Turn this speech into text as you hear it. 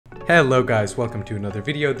Hello guys, welcome to another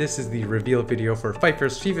video. This is the reveal video for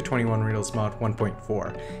FIFER's FIFA 21 REALISM mod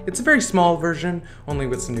 1.4. It's a very small version, only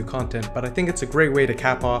with some new content, but I think it's a great way to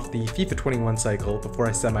cap off the FIFA 21 cycle before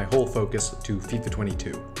I set my whole focus to FIFA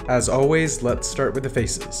 22. As always, let's start with the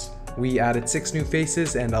faces. We added 6 new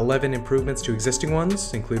faces and 11 improvements to existing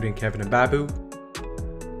ones, including Kevin Mbabu,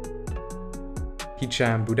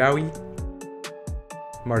 Hicham Boudaoui,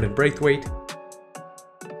 Martin Braithwaite,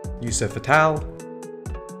 Youssef Attal,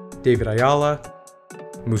 David Ayala,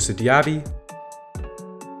 Moussa Diaby,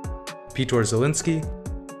 Piotr Zielinski,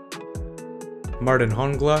 Martin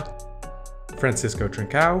Hongla, Francisco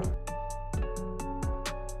Trincao,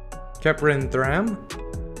 Keprin Thuram,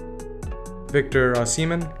 Victor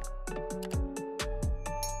Osimhen,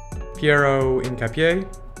 Piero Hincapié,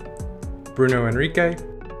 Bruno Henrique,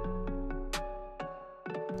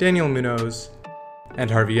 Daniel Munoz,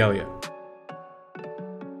 and Harvey Elliott.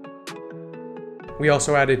 We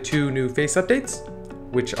also added 2 new face updates,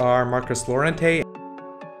 which are Marcus Llorente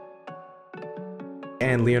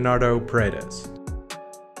and Leonardo Paredes.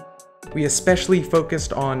 We especially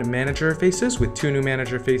focused on manager faces with 2 new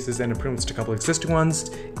manager faces and improvements to a couple existing ones,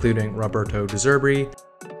 including Roberto De Zerbi,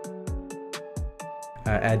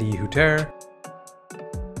 Adi Hutter,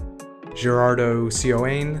 Gerardo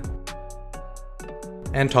Sioane,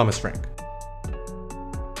 and Thomas Frank.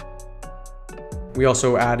 We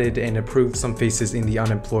also added and improved some faces in the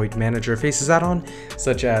Unemployed Manager Faces add-on,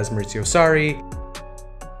 such as Maurizio Sarri,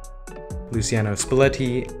 Luciano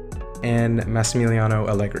Spalletti, and Massimiliano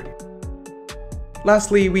Allegri.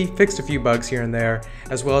 Lastly, we fixed a few bugs here and there,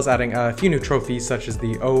 as well as adding a few new trophies such as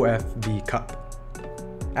the OFB Cup.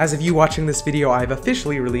 As of you watching this video, I've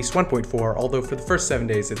officially released 1.4, although for the first 7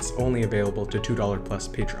 days it's only available to $2 plus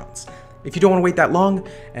patrons. If you don't want to wait that long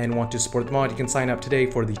and want to support the mod, you can sign up today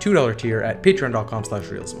for the $2 tier at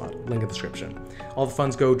patreon.com/realismmod, link in the description. All the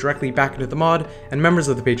funds go directly back into the mod, and members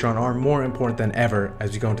of the Patreon are more important than ever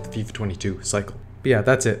as we go into the FIFA 22 cycle. But yeah,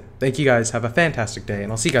 that's it. Thank you guys, have a fantastic day,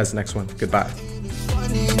 and I'll see you guys in the next one. Goodbye.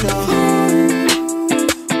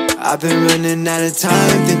 I've been running out of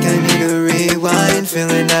time, think I need a rewind,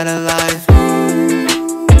 feeling out of life.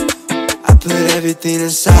 Put everything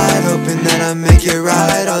aside, hoping that I make it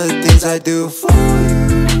right. All the things I do for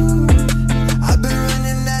you.